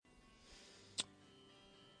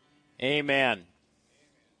Amen.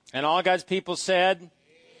 And all God's people said,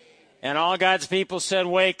 and all God's people said,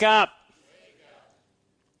 wake up.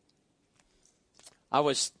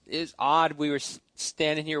 It's odd, we were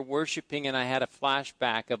standing here worshiping, and I had a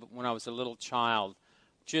flashback of when I was a little child,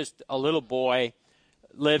 just a little boy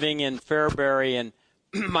living in Fairbury, and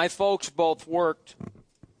my folks both worked,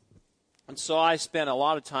 and so I spent a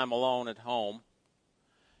lot of time alone at home,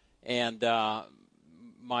 and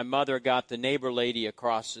my mother got the neighbor lady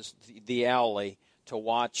across the alley to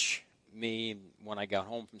watch me. When I got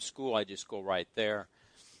home from school, I just go right there.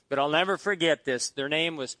 But I'll never forget this. His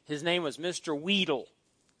name was Mr. Weedle.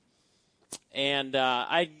 And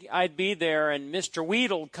I'd be there, and Mr.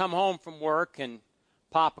 Weedle would come home from work and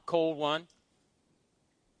pop a cold one,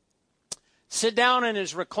 sit down in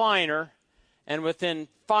his recliner, and within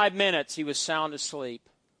 5 minutes he was sound asleep,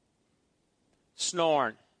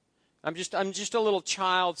 snoring. I'm just a little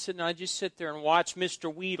child sitting. I just sit there and watch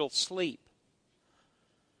Mr. Weedle sleep.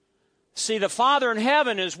 See, the Father in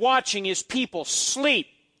heaven is watching his people sleep.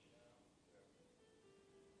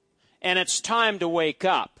 And it's time to wake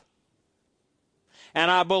up. And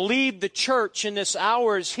I believe the church in this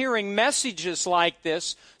hour is hearing messages like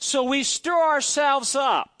this, so we stir ourselves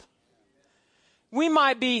up. We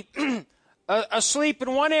might be asleep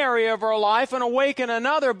in one area of our life and awake in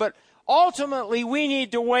another, but ultimately we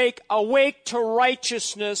need to awake to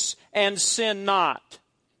righteousness and sin not.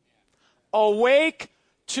 Awake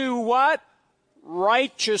to what?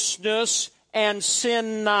 Righteousness and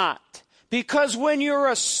sin not. Because when you're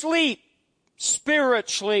asleep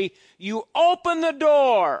spiritually, you open the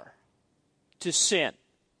door to sin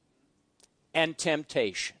and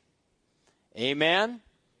temptation. Amen?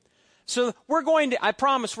 So I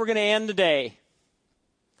promise we're going to end today.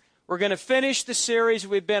 We're going to finish the series.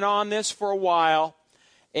 We've been on this for a while.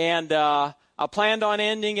 And I planned on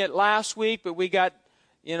ending it last week, but we got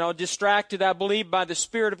distracted, I believe, by the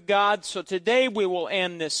Spirit of God. So today we will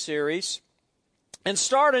end this series and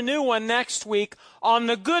start a new one next week on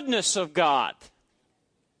the goodness of God.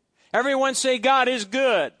 Everyone say, God is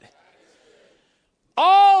good.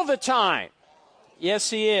 All the time.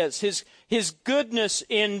 Yes, He is. His goodness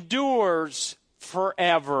endures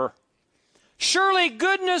forever. Surely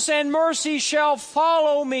goodness and mercy shall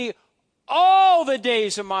follow me all the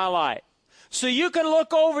days of my life. So you can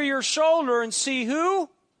look over your shoulder and see who?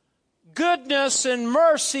 Goodness and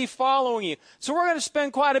mercy following you. So we're going to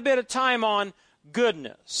spend quite a bit of time on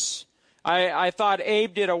goodness. I thought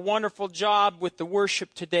Abe did a wonderful job with the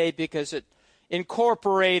worship today because it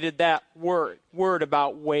incorporated that word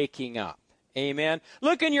about waking up. Amen.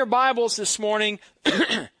 Look in your Bibles this morning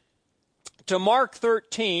to Mark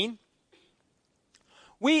 13.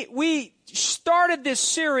 We started this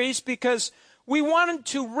series because we wanted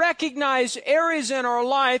to recognize areas in our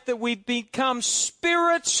life that we've become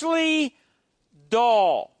spiritually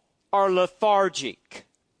dull or lethargic.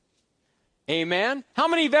 Amen? How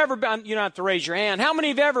many have ever been, you don't have to raise your hand, how many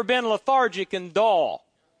have ever been lethargic and dull?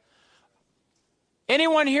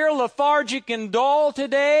 Anyone here lethargic and dull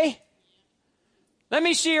today? Let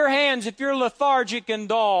me see your hands if you're lethargic and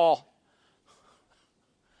dull.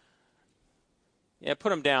 Yeah, put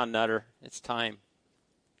them down, Nutter. It's time.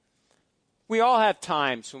 We all have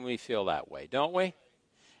times when we feel that way, don't we?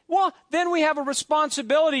 Well, then we have a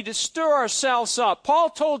responsibility to stir ourselves up. Paul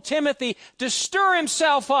told Timothy to stir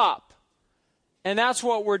himself up. And that's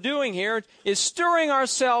what we're doing here, is stirring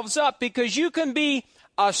ourselves up, because you can be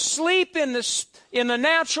asleep in the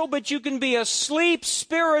natural, but you can be asleep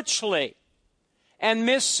spiritually and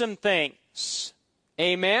miss some things.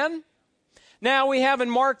 Amen? Now we have in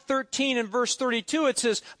Mark 13 and verse 32, it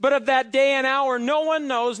says, but of that day and hour no one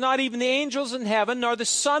knows, not even the angels in heaven, nor the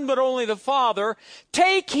Son, but only the Father.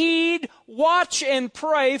 Take heed, watch and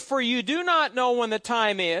pray, for you do not know when the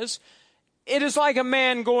time is. It is like a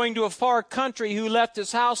man going to a far country who left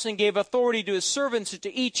his house and gave authority to his servants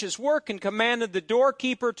to each his work and commanded the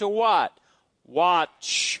doorkeeper to what?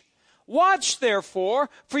 Watch. Watch, therefore,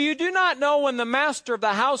 for you do not know when the master of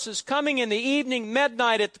the house is coming in the evening,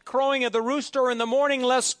 midnight, at the crowing of the rooster, or in the morning,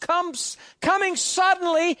 lest coming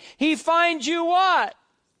suddenly he find you what?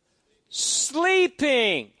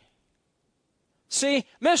 Sleeping. See,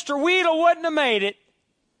 Mr. Weedle wouldn't have made it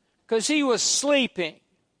because he was sleeping.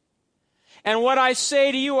 And what I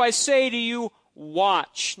say to you,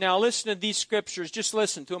 watch. Now listen to these scriptures. Just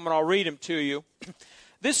listen to them and I'll read them to you.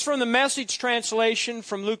 This is from the Message translation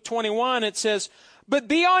from Luke 21. It says, but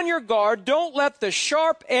be on your guard. Don't let the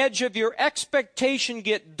sharp edge of your expectation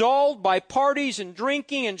get dulled by parties and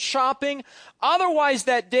drinking and shopping. Otherwise,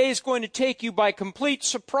 that day is going to take you by complete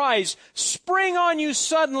surprise, spring on you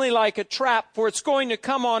suddenly like a trap, for it's going to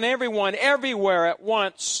come on everyone, everywhere at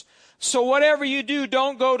once. So whatever you do,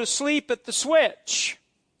 don't go to sleep at the switch.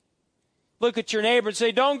 Look at your neighbor and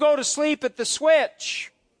say, don't go to sleep at the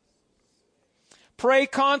switch. Pray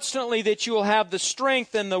constantly that you will have the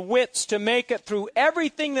strength and the wits to make it through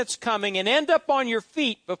everything that's coming and end up on your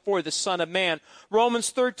feet before the Son of Man.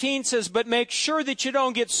 Romans 13 says, but make sure that you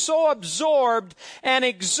don't get so absorbed and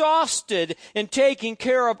exhausted in taking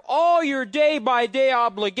care of all your day-by-day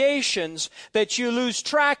obligations that you lose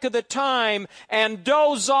track of the time and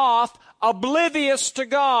doze off, oblivious to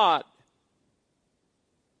God.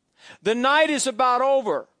 The night is about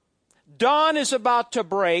over. Dawn is about to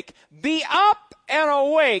break. Be up and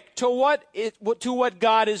awake to what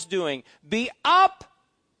God is doing. Be up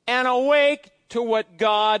and awake to what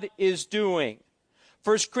God is doing.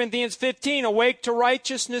 1 Corinthians 15, awake to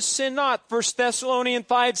righteousness, sin not. 1 Thessalonians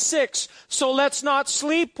 5:6, so let's not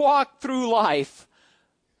sleepwalk through life.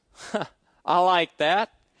 I like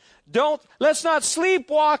that. Let's not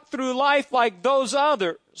sleepwalk through life like those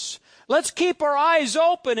others. Let's keep our eyes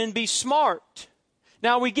open and be smart.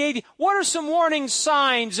 Now we gave you, what are some warning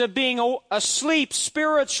signs of being asleep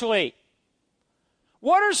spiritually?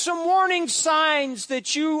 What are some warning signs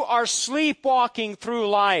that you are sleepwalking through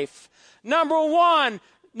life? Number one,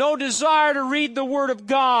 no desire to read the Word of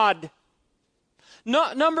God.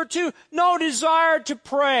 Number two, no desire to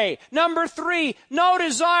pray. Number three, no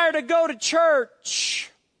desire to go to church.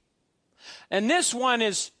 And this one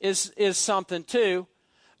is something too.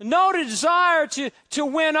 No desire to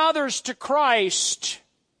win others to Christ.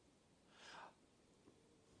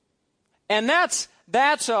 And that's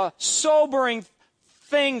a sobering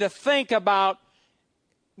thing to think about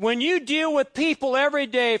when you deal with people every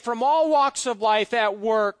day from all walks of life at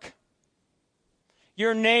work,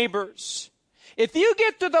 your neighbors. If you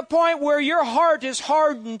get to the point where your heart is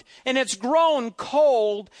hardened and it's grown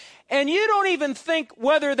cold, and you don't even think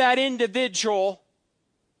whether that individual,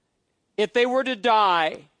 if they were to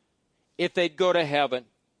die, if they'd go to heaven.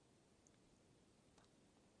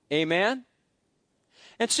 Amen?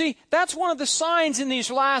 And see, that's one of the signs in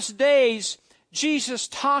these last days Jesus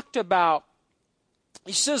talked about.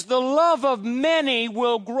 He says, the love of many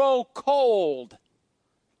will grow cold.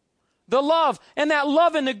 The love, and that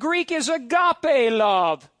love in the Greek is agape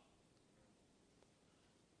love.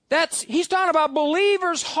 He's talking about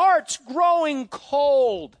believers' hearts growing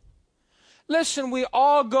cold. Listen, we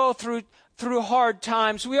all go through hard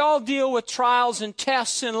times. We all deal with trials and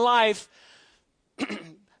tests in life.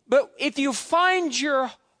 But if you find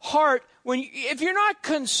your heart, if you're not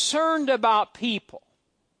concerned about people,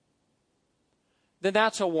 then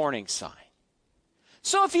that's a warning sign.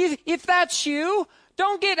 So if that's you,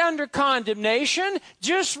 don't get under condemnation.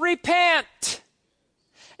 Just repent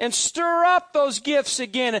and stir up those gifts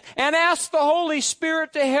again and ask the Holy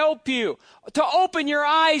Spirit to help you, to open your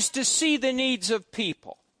eyes to see the needs of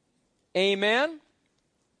people. Amen?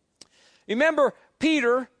 Remember,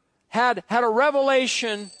 Peter had a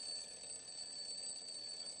revelation.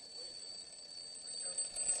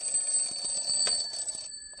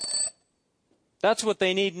 That's what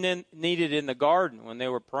they needed in the garden when they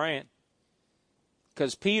were praying.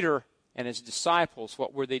 Because Peter and his disciples,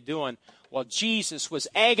 what were they doing? Well, Jesus was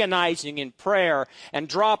agonizing in prayer and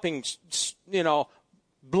dropping,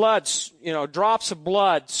 blood, drops of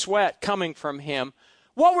blood, sweat coming from him.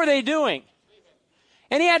 What were they doing?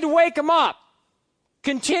 And he had to wake them up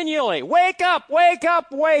continually. Wake up, wake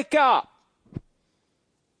up, wake up.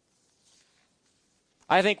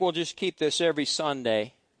 I think we'll just keep this every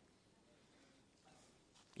Sunday.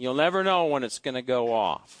 You'll never know when it's going to go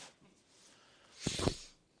off.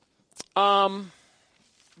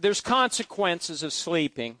 There's consequences of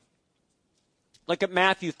sleeping. Look at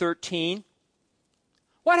Matthew 13.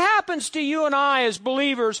 What happens to you and I as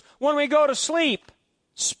believers when we go to sleep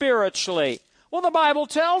spiritually? Well, the Bible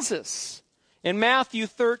tells us in Matthew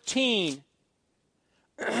 13,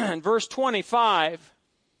 verse 25.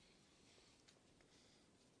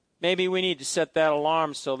 Maybe we need to set that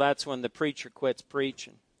alarm so that's when the preacher quits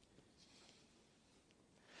preaching.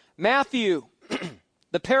 Matthew,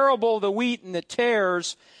 the parable of the wheat and the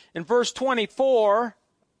tares, in verse 24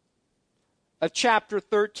 of chapter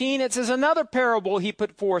 13, it says, another parable he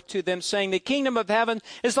put forth to them, saying, the kingdom of heaven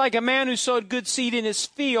is like a man who sowed good seed in his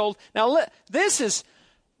field. Now, this is,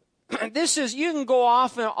 you can go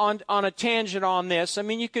off on a tangent on this. I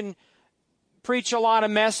mean, you can preach a lot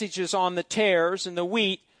of messages on the tares and the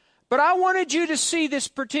wheat. But I wanted you to see this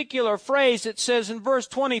particular phrase. It says in verse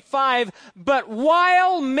 25, but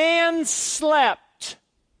while man slept,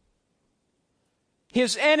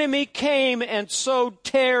 his enemy came and sowed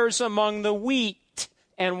tares among the wheat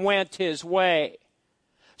and went his way.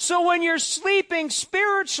 So when you're sleeping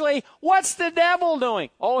spiritually, what's the devil doing?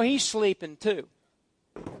 Oh, he's sleeping too.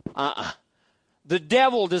 The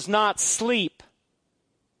devil does not sleep.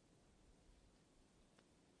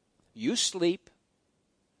 You sleep.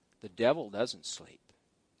 The devil doesn't sleep.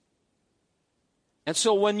 And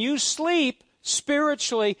so when you sleep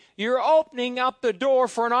spiritually, you're opening up the door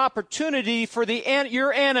for an opportunity for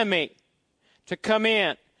your enemy to come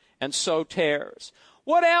in and sow tares.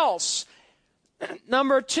 What else?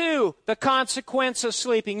 Number 2, the consequence of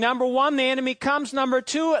sleeping. Number 1, the enemy comes. Number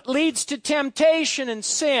 2, it leads to temptation and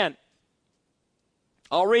sin.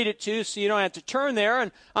 I'll read it to you so you don't have to turn there,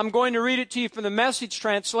 and I'm going to read it to you from the Message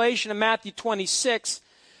translation of Matthew 26.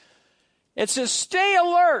 It says, "Stay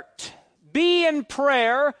alert, be in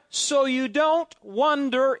prayer, so you don't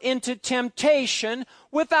wander into temptation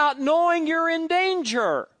without knowing you're in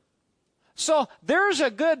danger." So there's a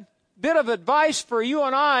good bit of advice for you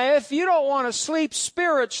and I. If you don't want to sleep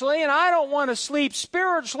spiritually, and I don't want to sleep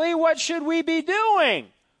spiritually, what should we be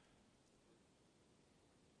doing?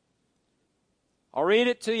 I'll read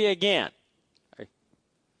it to you again.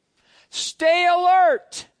 Stay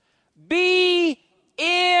alert. Be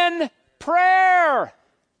in prayer.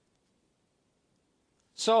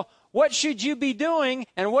 So what should you be doing,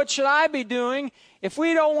 and what should I be doing if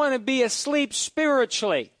we don't want to be asleep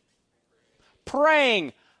spiritually?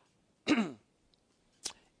 Praying.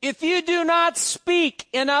 If you do not speak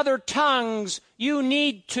in other tongues, you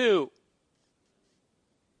need to.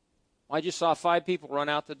 I just saw 5 people run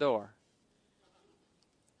out the door.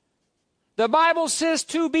 The Bible says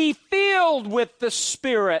to be filled with the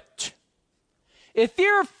Spirit. If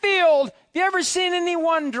you're filled, have you ever seen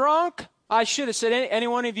anyone drunk? I should have said, any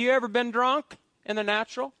one of you ever been drunk in the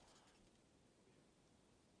natural?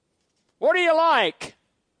 What are you like?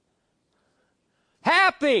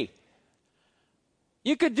 Happy.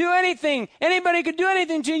 You could do anything. Anybody could do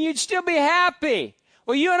anything to you, you'd still be happy.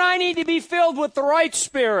 Well, you and I need to be filled with the right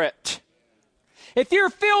spirit. If you're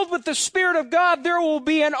filled with the Spirit of God, there will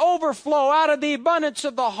be an overflow out of the abundance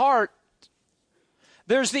of the heart.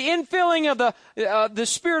 There's the infilling of the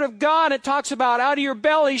Spirit of God. It talks about out of your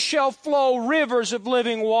belly shall flow rivers of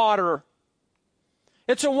living water.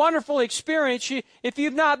 It's a wonderful experience. If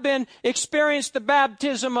you've not experienced the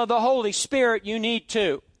baptism of the Holy Spirit, you need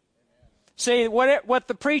to. Say what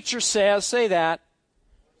the preacher says, say that,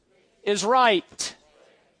 is right.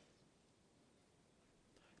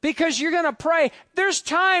 Because you're going to pray. There's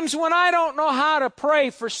times when I don't know how to pray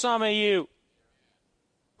for some of you.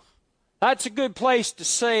 That's a good place to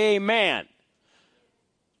say amen.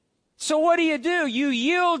 So what do? You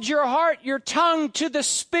yield your heart, your tongue to the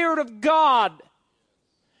Spirit of God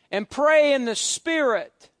and pray in the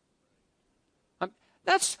Spirit.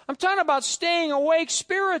 I'm talking about staying awake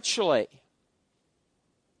spiritually.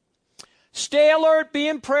 Stay alert, be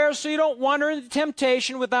in prayer so you don't wander into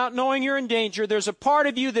temptation without knowing you're in danger. There's a part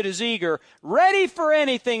of you that is eager, ready for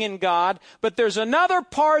anything in God, but there's another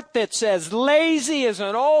part that's as lazy as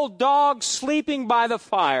an old dog sleeping by the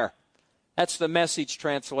fire. That's the Message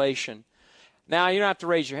translation. Now, you don't have to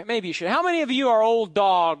raise your hand. Maybe you should. How many of you are old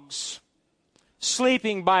dogs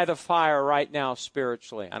sleeping by the fire right now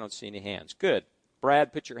spiritually? I don't see any hands. Good.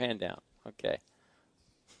 Brad, put your hand down. Okay.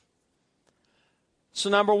 So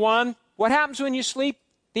number 1, what happens when you sleep?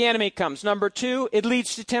 The enemy comes. Number 2, it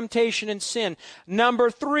leads to temptation and sin.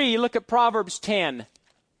 Number 3, look at Proverbs 10.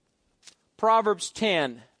 Proverbs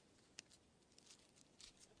 10.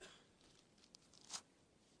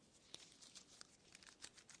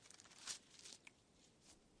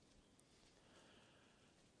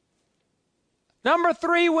 Number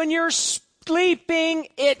 3, when you're sleeping,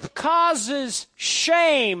 it causes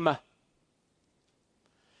shame.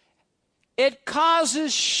 It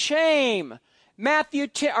causes shame.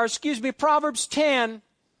 Proverbs 10,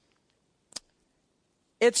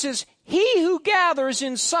 it says, "He who gathers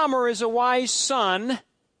in summer is a wise son,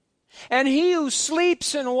 and he who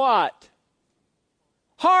sleeps in" what?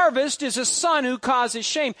 "Harvest is a son who causes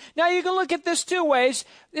shame." Now you can look at this 2 ways.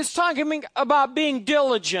 It's talking about being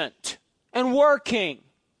diligent and working.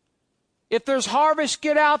 If there's harvest,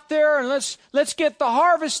 get out there and let's get the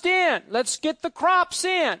harvest in. Let's get the crops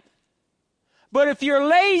in. But if you're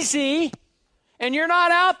lazy and you're not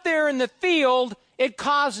out there in the field, it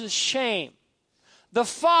causes shame. The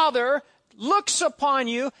Father looks upon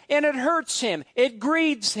you and it hurts him. It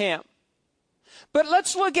grieves him. But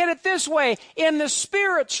let's look at it this way. In the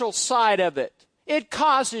spiritual side of it, it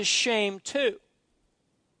causes shame too.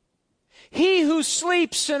 He who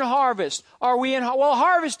sleeps in harvest. Are we in? Well,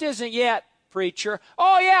 harvest isn't yet, preacher.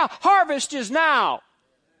 Oh yeah, harvest is now.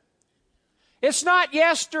 It's not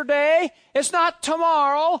yesterday. It's not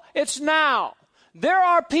tomorrow. It's now. There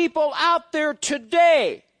are people out there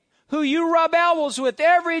today who you rub elbows with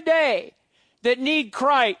every day that need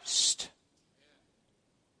Christ.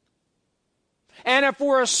 And if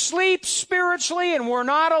we're asleep spiritually and we're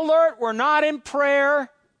not alert, we're not in prayer,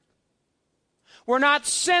 we're not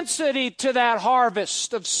sensitive to that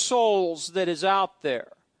harvest of souls that is out there.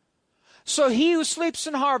 So he who sleeps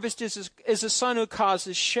in harvest is a son who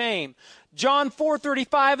causes shame. John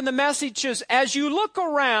 4:35 in the Message says, as you look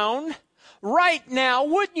around right now,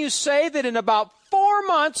 wouldn't you say that in about 4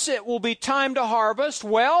 months it will be time to harvest?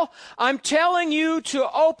 Well, I'm telling you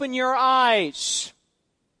to open your eyes.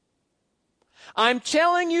 I'm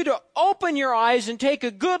telling you to open your eyes and take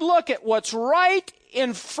a good look at what's right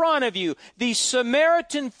in front of you. These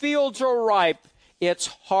Samaritan fields are ripe. It's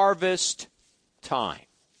harvest time.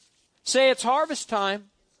 Say it's harvest time.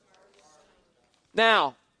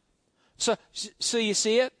 Now, so you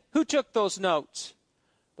see it? Who took those notes?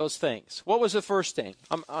 Those things. What was the first thing?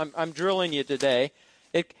 I'm drilling you today.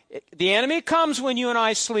 The enemy comes when you and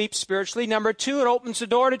I sleep spiritually. Number 2, it opens the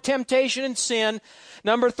door to temptation and sin.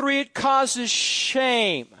 Number 3, it causes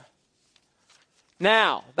shame.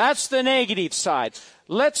 Now, that's the negative side.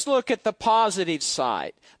 Let's look at the positive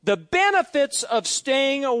side. The benefits of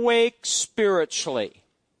staying awake spiritually.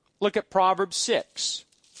 Look at Proverbs 6.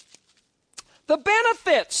 The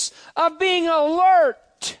benefits of being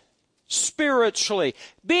alert spiritually,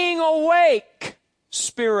 being awake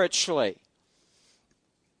spiritually.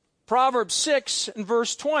 Proverbs 6 and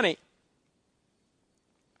verse 20.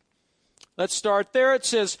 Let's start there. It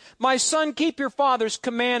says, my son, keep your father's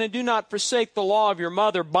command and do not forsake the law of your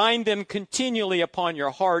mother. Bind them continually upon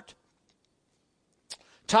your heart.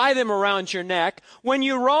 Tie them around your neck. When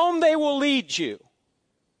you roam, they will lead you.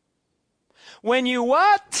 When you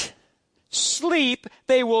what? Sleep,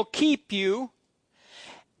 they will keep you.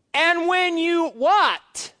 And when you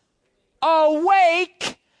what?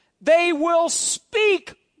 Awake, they will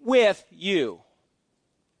speak with you.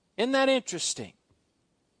 Isn't that interesting?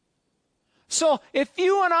 So if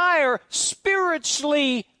you and I are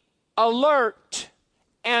spiritually alert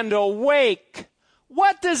and awake,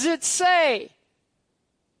 what does it say?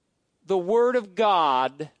 The Word of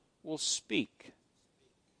God will speak.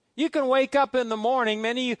 You can wake up in the morning.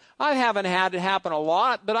 I haven't had it happen a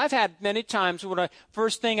lot, but I've had many times when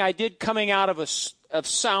first thing I did coming out of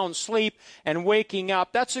sound sleep and waking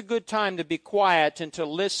up, that's a good time to be quiet and to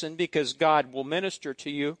listen because God will minister to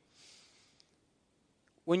you.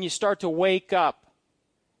 When you start to wake up,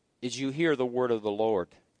 is you hear the word of the Lord.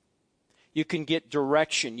 You can get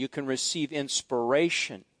direction. You can receive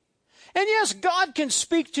inspiration. And yes, God can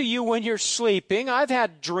speak to you when you're sleeping. I've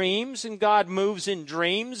had dreams, and God moves in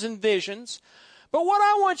dreams and visions. But what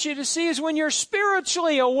I want you to see is when you're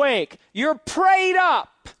spiritually awake, you're prayed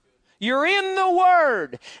up, you're in the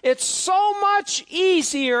Word. It's so much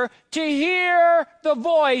easier to hear the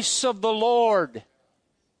voice of the Lord.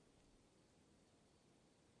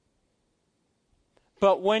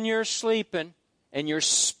 But when you're sleeping and you're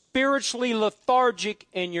spiritually lethargic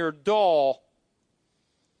and you're dull,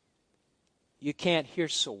 you can't hear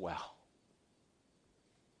so well.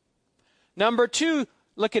 Number 2,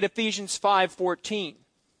 look at Ephesians 5:14.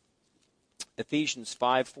 Ephesians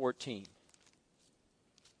 5:14.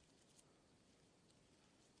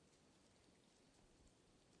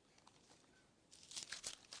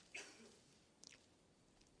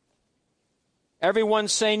 Everyone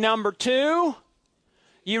say number 2.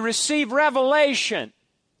 You receive revelation.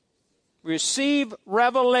 Receive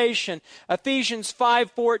revelation. Ephesians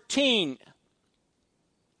 5:14.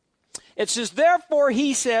 It says, therefore,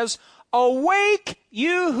 he says, awake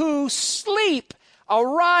you who sleep,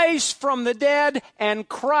 arise from the dead, and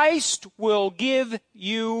Christ will give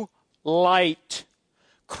you light.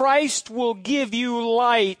 Christ will give you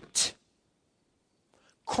light.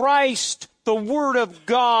 Christ, the Word of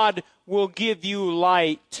God, will give you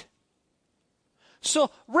light.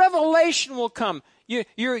 So revelation will come.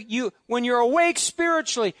 When you're awake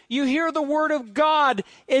spiritually, you hear the Word of God.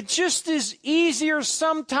 It just is easier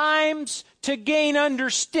sometimes to gain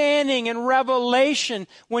understanding and revelation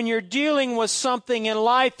when you're dealing with something in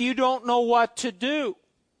life you don't know what to do.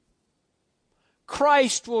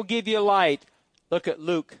 Christ will give you light. Look at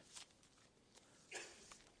Luke.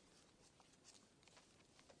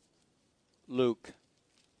 Luke.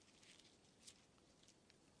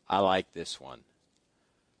 I like this one.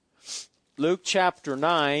 Luke chapter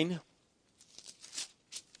 9.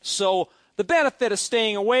 So the benefit of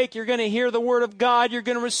staying awake, you're going to hear the Word of God, you're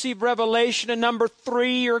going to receive revelation, and number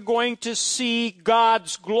 3, you're going to see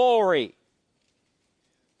God's glory.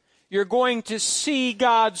 You're going to see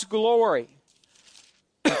God's glory.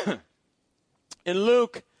 In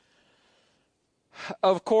Luke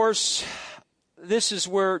Of course, this is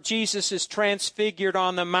where Jesus is transfigured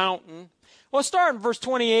on the mountain. Well, start in verse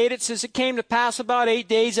 28. It says, it came to pass about 8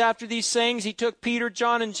 days after these things, he took Peter,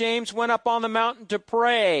 John, and James, went up on the mountain to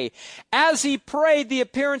pray. As he prayed, the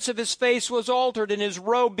appearance of his face was altered, and his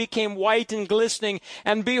robe became white and glistening.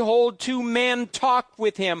 And behold, 2 men talked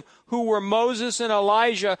with him, who were Moses and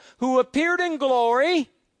Elijah, who appeared in glory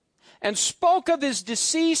and spoke of his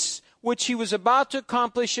decease, which he was about to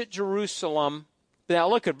accomplish at Jerusalem. Now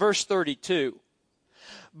look at verse 32.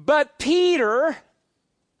 But Peter...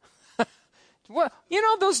 Well, you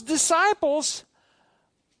know, those disciples,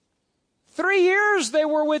 3 years they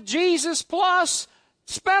were with Jesus, plus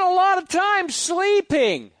spent a lot of time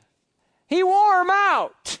sleeping. He wore them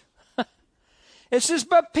out. It says,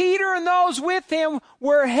 but Peter and those with him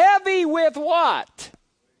were heavy with what?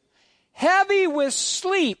 Heavy with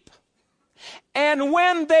sleep. And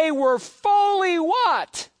when they were fully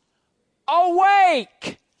what?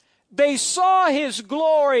 Awake. They saw his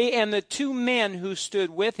glory and the 2 men who stood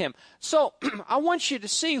with him. So I want you to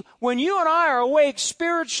see, when you and I are awake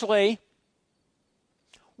spiritually,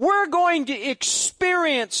 we're going to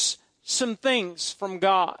experience some things from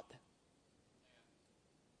God.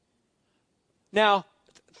 Now,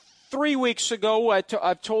 3 weeks ago,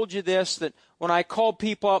 I've told you this, that when I called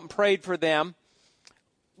people up and prayed for them,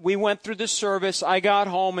 we went through the service. I got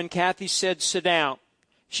home and Kathy said, sit down.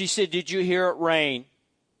 She said, did you hear it rain?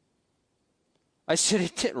 I said,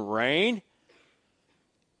 it didn't rain.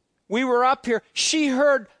 We were up here. She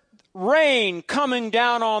heard rain coming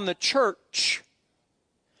down on the church.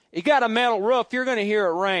 You got a metal roof, you're going to hear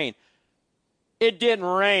it rain. It didn't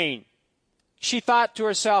rain. She thought to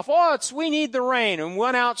herself, we need the rain. And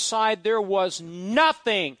went outside, there was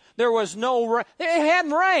nothing. There was no rain. It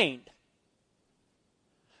hadn't rained.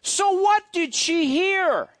 So what did she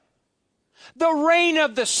hear? The rain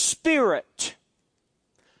of the Spirit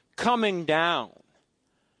coming down.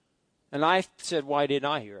 And I said, why didn't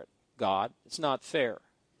I hear it? God, it's not fair.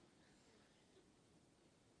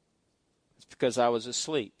 It's because I was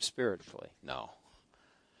asleep spiritually. No.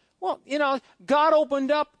 Well, you know, God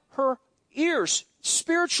opened up her ears,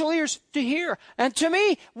 spiritual ears to hear. And to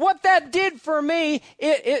me, what that did for me,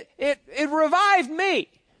 it revived me.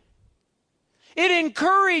 It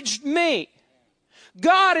encouraged me.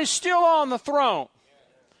 God is still on the throne.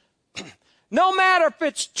 No matter if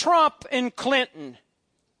it's Trump and Clinton,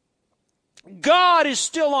 God is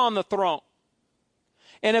still on the throne.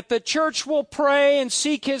 And if the church will pray and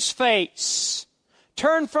seek his face,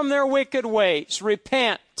 turn from their wicked ways,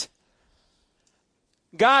 repent,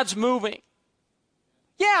 God's moving.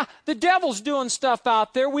 Yeah, the devil's doing stuff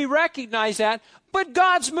out there. We recognize that. But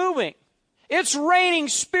God's moving. It's raining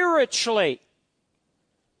spiritually.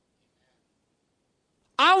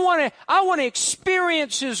 I want to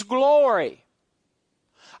experience his glory.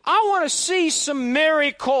 I want to see some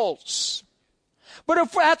miracles. But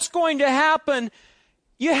if that's going to happen,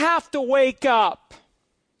 you have to wake up.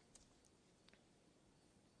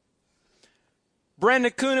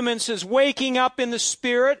 Brenda Kuhneman says, waking up in the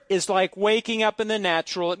Spirit is like waking up in the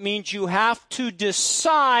natural. It means you have to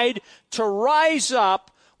decide to rise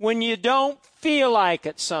up when you don't feel like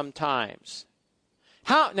it sometimes.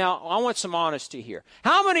 Now, I want some honesty here.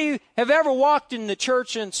 How many have ever walked in the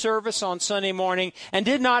church and service on Sunday morning and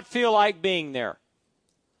did not feel like being there?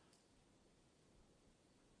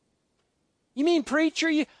 You mean,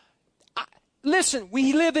 preacher, listen,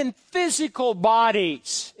 we live in physical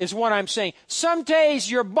bodies, is what I'm saying. Some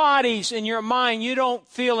days your bodies and your mind, you don't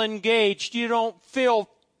feel engaged. You don't feel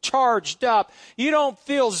charged up. You don't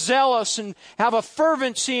feel zealous and have a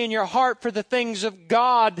fervency in your heart for the things of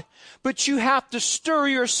God. But you have to stir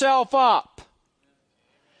yourself up.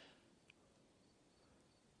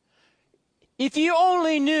 If you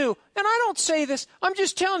only knew, and I don't say this, I'm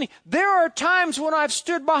just telling you, there are times when I've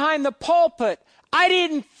stood behind the pulpit, I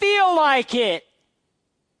didn't feel like it.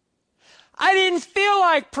 I didn't feel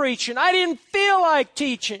like preaching. I didn't feel like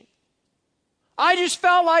teaching. I just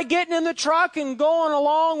felt like getting in the truck and going a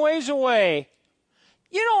long ways away.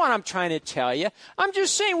 You know what I'm trying to tell you. I'm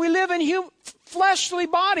just saying we live in fleshly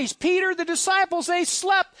bodies. Peter, the disciples, they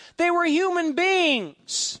slept. They were human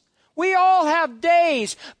beings. We all have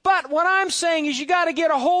days. But what I'm saying is you got to get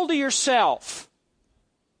a hold of yourself.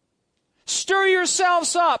 Stir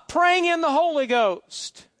yourselves up, praying in the Holy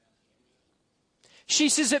Ghost. She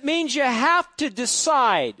says it means you have to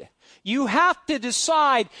decide. You have to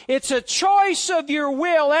decide. It's a choice of your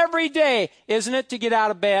will every day, isn't it, to get out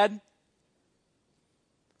of bed?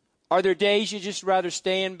 Are there days you just rather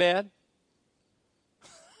stay in bed?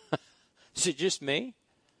 Is it just me?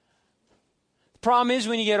 The problem is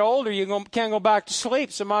when you get older, you can't go back to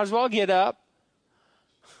sleep, so might as well get up.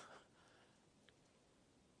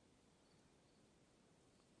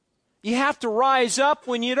 You have to rise up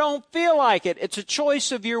when you don't feel like it. It's a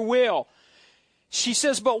choice of your will. She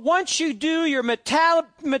says, but once you do, your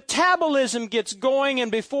metabolism gets going,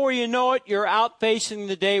 and before you know it, you're out facing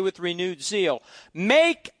the day with renewed zeal.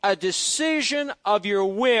 Make a decision of your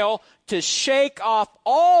will to shake off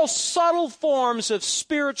all subtle forms of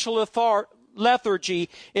spiritual lethargy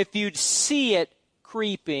if you'd see it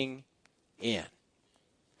creeping in.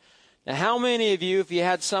 Now, how many of you, if you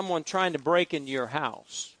had someone trying to break into your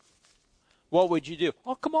house, what would you do?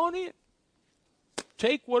 Oh, come on in.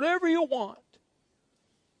 Take whatever you want.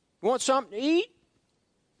 You want something to eat?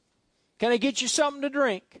 Can I get you something to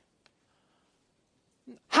drink?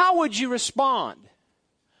 How would you respond?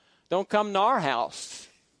 Don't come to our house,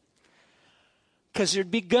 because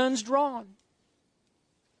there'd be guns drawn.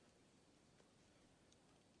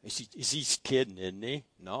 He's kidding, isn't he?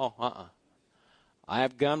 No, I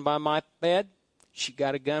have a gun by my bed. She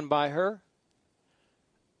got a gun by her.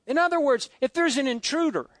 In other words, if there's an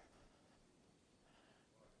intruder,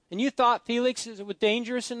 and you thought Felix was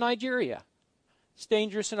dangerous in Nigeria, it's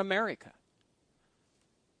dangerous in America.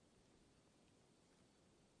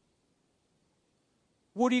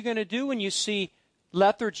 What are you going to do when you see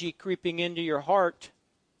lethargy creeping into your heart,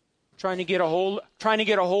 trying to get a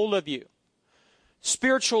hold of you?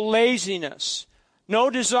 Spiritual laziness, no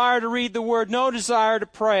desire to read the Word, no desire to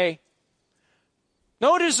pray,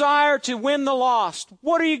 no desire to win the lost.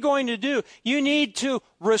 What are you going to do? You need to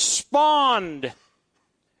respond.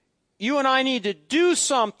 You and I need to do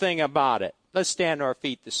something about it. Let's stand to our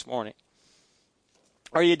feet this morning.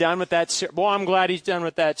 Are you done with that series? Boy, I'm glad he's done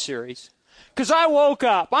with that series. Because I woke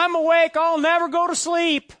up. I'm awake. I'll never go to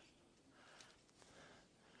sleep.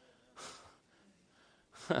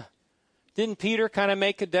 Didn't Peter kind of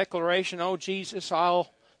make a declaration? Oh, Jesus,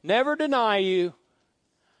 I'll never deny you.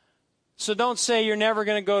 So don't say you're never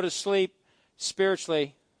going to go to sleep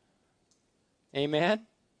spiritually. Amen?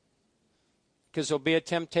 Because there'll be a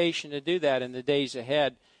temptation to do that in the days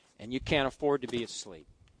ahead, and you can't afford to be asleep.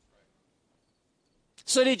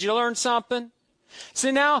 So did you learn something?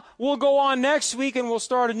 So now we'll go on next week and we'll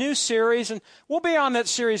start a new series, and we'll be on that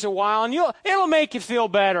series a while, and it'll make you feel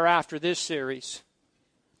better after this series.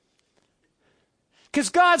 Because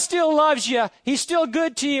God still loves you. He's still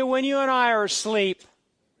good to you when you and I are asleep.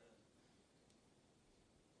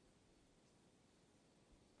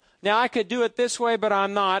 Now, I could do it this way, but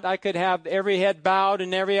I'm not. I could have every head bowed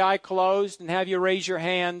and every eye closed and have you raise your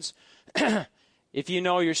hands if you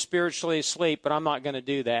know you're spiritually asleep, but I'm not going to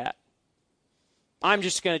do that. I'm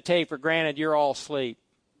just going to take for granted you're all asleep.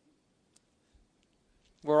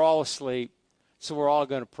 We're all asleep, so we're all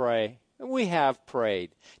going to pray. And we have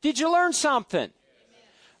prayed. Did you learn something?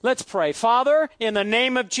 Let's pray. Father, in the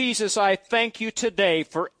name of Jesus, I thank you today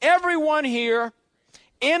for everyone here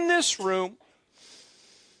in this room,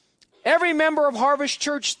 every member of Harvest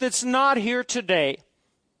Church that's not here today.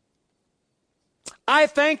 I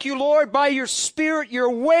thank you, Lord, by your Spirit, you're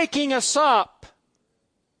waking us up.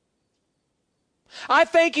 I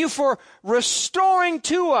thank you for restoring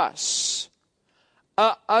to us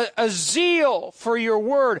a zeal for your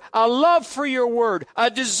word, a love for your word, a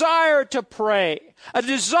desire to pray, a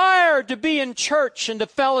desire to be in church and to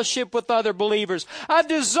fellowship with other believers, a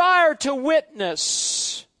desire to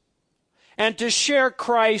witness and to share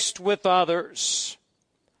Christ with others.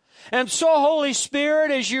 And so, Holy Spirit,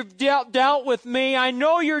 as you've dealt with me, I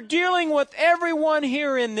know you're dealing with everyone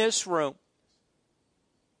here in this room.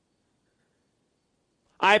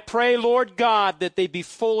 I pray, Lord God, that they be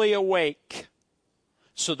fully awake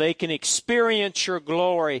so they can experience your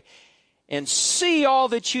glory and see all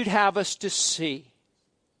that you'd have us to see.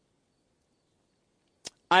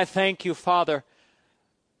 I thank you, Father.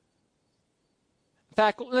 In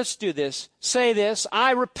fact, let's do this. Say this: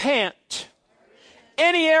 I repent.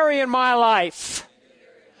 Any area in my life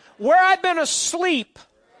where I've been asleep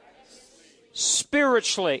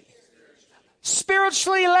spiritually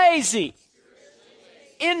lazy,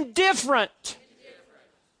 indifferent,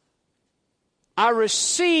 I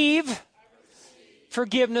receive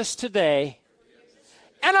forgiveness today.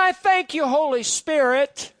 And I thank you, Holy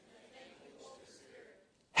Spirit,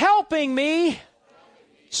 helping me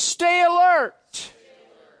stay alert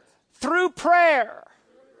through prayer.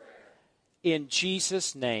 In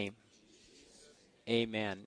Jesus' name, amen.